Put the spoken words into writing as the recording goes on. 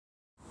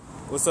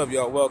What's up,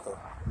 y'all? Welcome.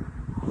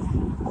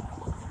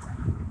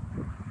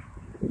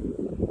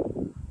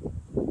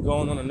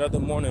 Going on another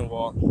morning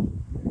walk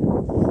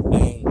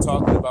and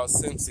talking about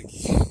Simps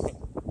again.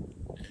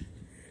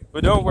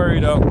 But don't worry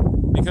though,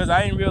 because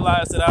I didn't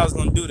realize that I was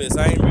going to do this.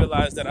 I didn't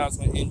realize that I was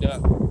going to end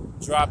up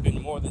dropping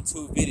more than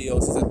 2 videos.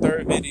 It's a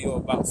 3rd video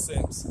about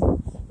Simps.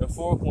 The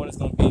 4th one is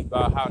going to be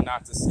about how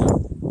not to simp.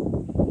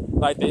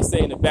 Like they say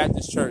in the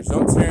Baptist church,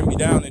 don't tear me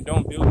down and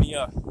don't build me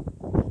up.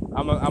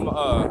 I'm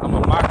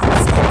a mock you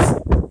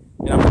Simps,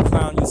 and I'm going to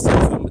clown you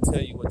Simps. I'm going to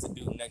tell you what to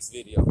do next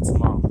video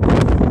tomorrow.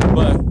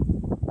 But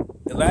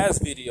the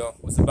last video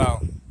was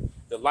about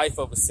the life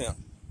of a simp.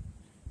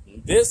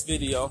 This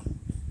video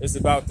is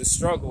about the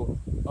struggle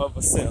of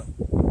a simp.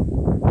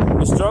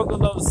 The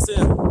struggle of a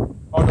simp,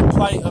 or the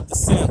plight of the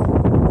simp,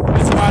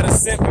 is why the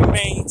simp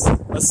remains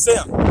a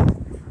simp.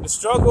 The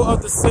struggle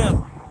of the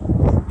simp,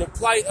 the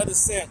plight of the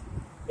simp,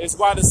 is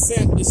why the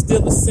simp is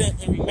still a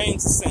simp and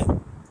remains a simp.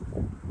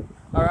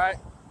 Alright?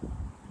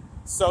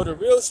 So the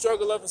real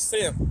struggle of a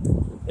simp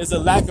is a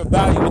lack of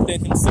value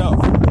within himself,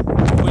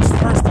 which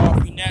first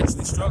off you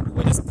naturally struggle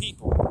with as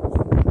people.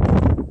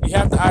 You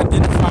have to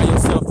identify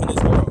yourself in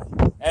this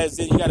world. As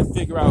in, you got to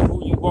figure out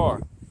who you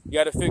are. You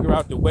got to figure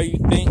out the way you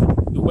think,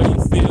 the way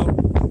you feel,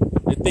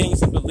 the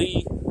things you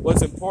believe,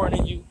 what's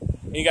important in you,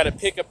 and you got to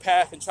pick a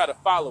path and try to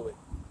follow it.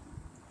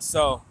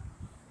 So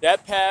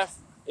that path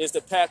is the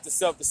path to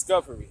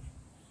self-discovery.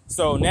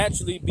 So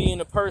naturally,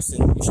 being a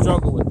person, you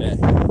struggle with that.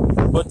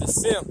 But the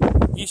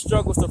simp, he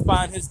struggles to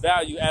find his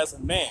value as a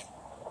man,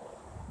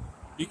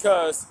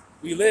 because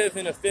we live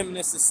in a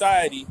feminist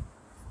society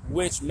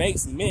which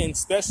makes men,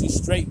 especially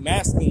straight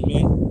masculine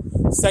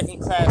men,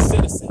 second-class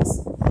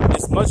citizens.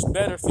 It's much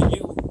better for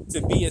you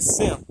to be a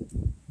simp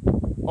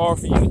or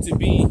for you to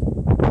be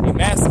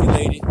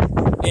emasculated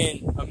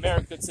in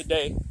America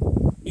today,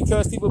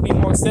 because people be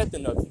more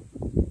accepting of you.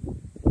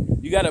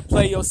 You got to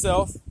play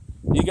yourself.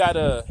 You got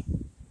to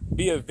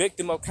be a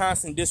victim of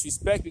constant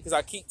disrespect, because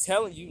I keep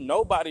telling you,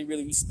 nobody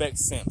really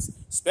respects simps,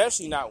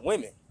 especially not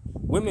women.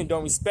 Women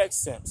don't respect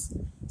simps.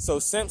 So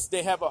simps,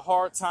 they have a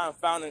hard time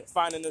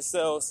finding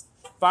themselves,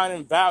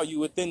 finding value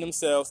within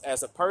themselves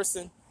as a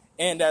person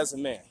and as a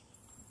man.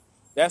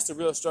 That's the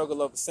real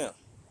struggle of a simp.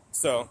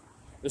 So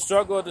the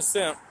struggle of the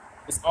simp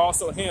is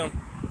also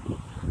him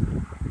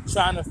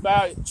trying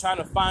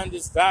to find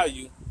his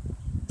value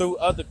through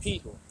other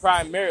people,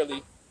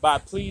 primarily by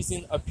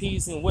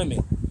appeasing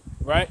women,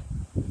 right?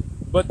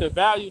 But the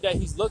value that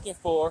he's looking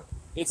for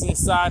is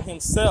inside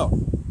himself.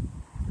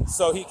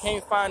 So he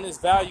can't find his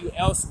value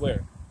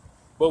elsewhere.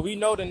 But we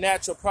know the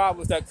natural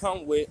problems that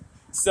come with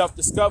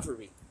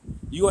self-discovery.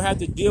 You're going to have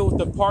to deal with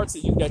the parts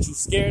of you that you're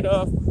scared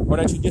of or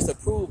that you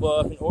disapprove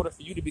of in order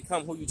for you to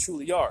become who you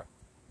truly are.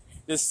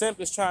 The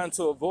simp is trying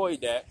to avoid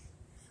that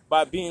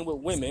by being with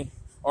women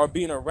or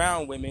being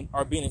around women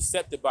or being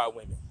accepted by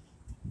women,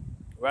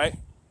 right?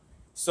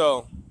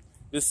 So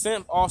the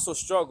simp also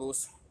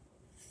struggles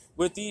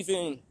with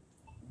even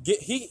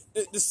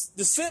the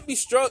simp be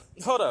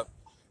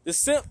the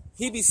simp,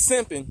 he be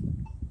simping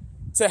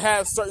to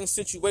have certain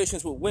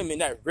situations with women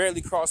that rarely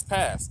cross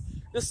paths.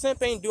 The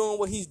simp ain't doing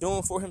what he's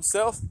doing for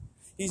himself.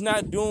 He's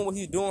not doing what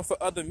he's doing for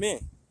other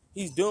men.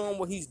 He's doing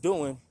what he's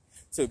doing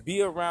to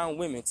be around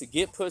women, to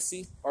get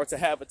pussy or to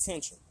have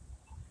attention.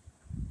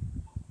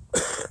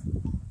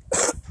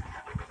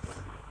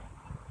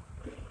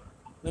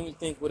 Let me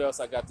think what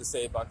else I got to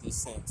say about these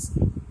simps.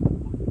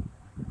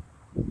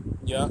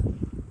 Yeah.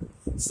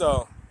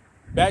 So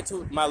back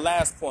to my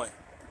last point.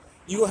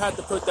 You're going to have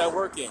to put that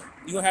work in.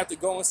 You're going to have to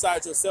go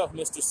inside yourself,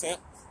 Mr. Simp.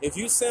 If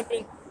you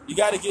simping, you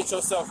got to get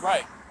yourself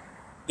right.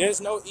 There's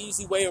no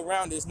easy way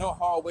around it. There's no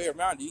hard way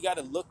around it. You got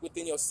to look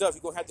within yourself.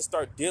 You're going to have to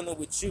start dealing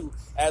with you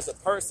as a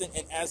person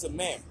and as a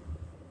man.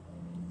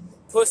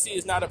 Pussy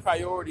is not a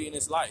priority in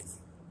his life.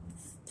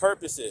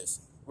 Purpose is.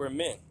 We're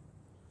men.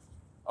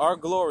 Our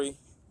glory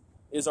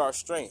is our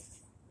strength.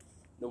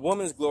 The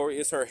woman's glory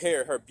is her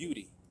hair, her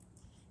beauty.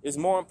 It's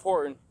more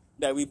important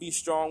that we be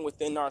strong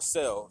within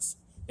ourselves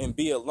and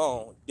be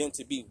alone than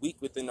to be weak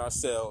within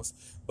ourselves,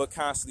 but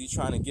constantly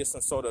trying to get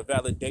some sort of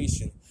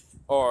validation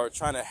or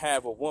trying to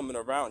have a woman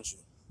around you.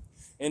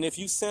 And if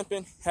you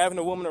simping, having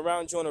a woman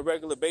around you on a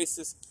regular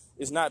basis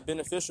is not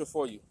beneficial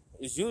for you.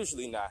 It's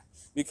usually not,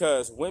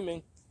 because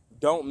women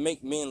don't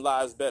make men's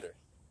lives better.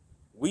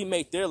 We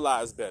make their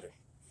lives better,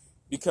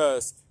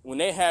 because when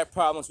they have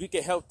problems, we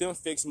can help them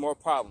fix more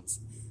problems.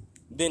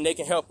 Then they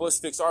can help us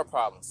fix our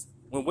problems.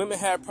 When women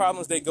have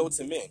problems, they go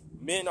to men.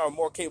 Men are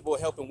more capable of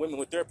helping women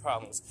with their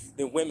problems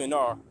than women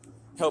are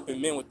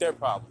helping men with their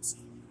problems.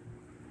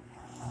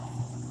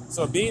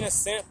 So being a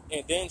simp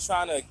and then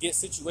trying to get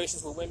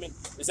situations with women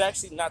is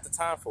actually not the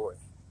time for it.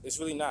 It's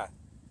really not.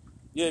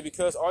 Yeah,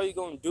 because all you're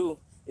going to do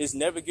is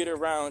never get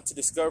around to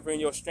discovering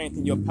your strength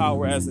and your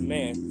power as a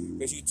man,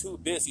 because you're too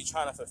busy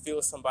trying to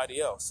fulfill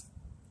somebody else.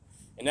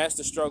 And that's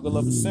the struggle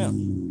of a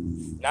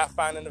simp. Not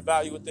finding the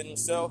value within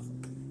himself,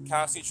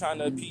 constantly trying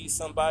to appease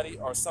somebody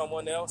or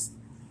someone else,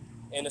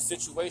 and the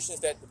situations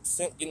that the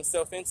simp get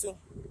himself into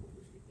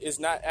is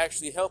not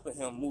actually helping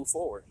him move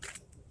forward.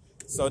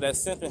 So that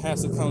simping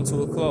has to come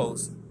to a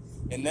close.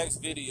 And next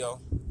video,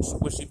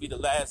 which should be the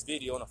last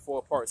video in a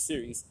 4-part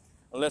series,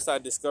 unless I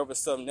discover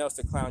something else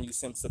to clown you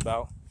simps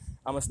about,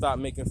 I'm going to stop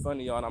making fun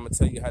of y'all and I'm going to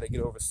tell you how to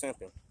get over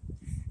simping.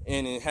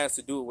 And it has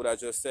to do with what I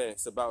just said.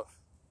 It's about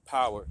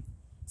power.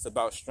 It's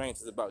about strength.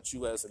 It's about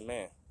you as a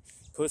man.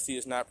 Pussy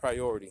is not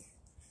priority.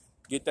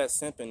 Get that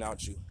simping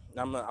out you.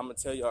 And I'm going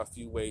to tell y'all a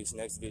few ways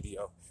next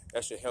video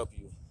that should help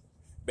you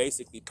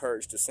basically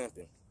purge the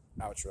simping.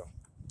 Outro.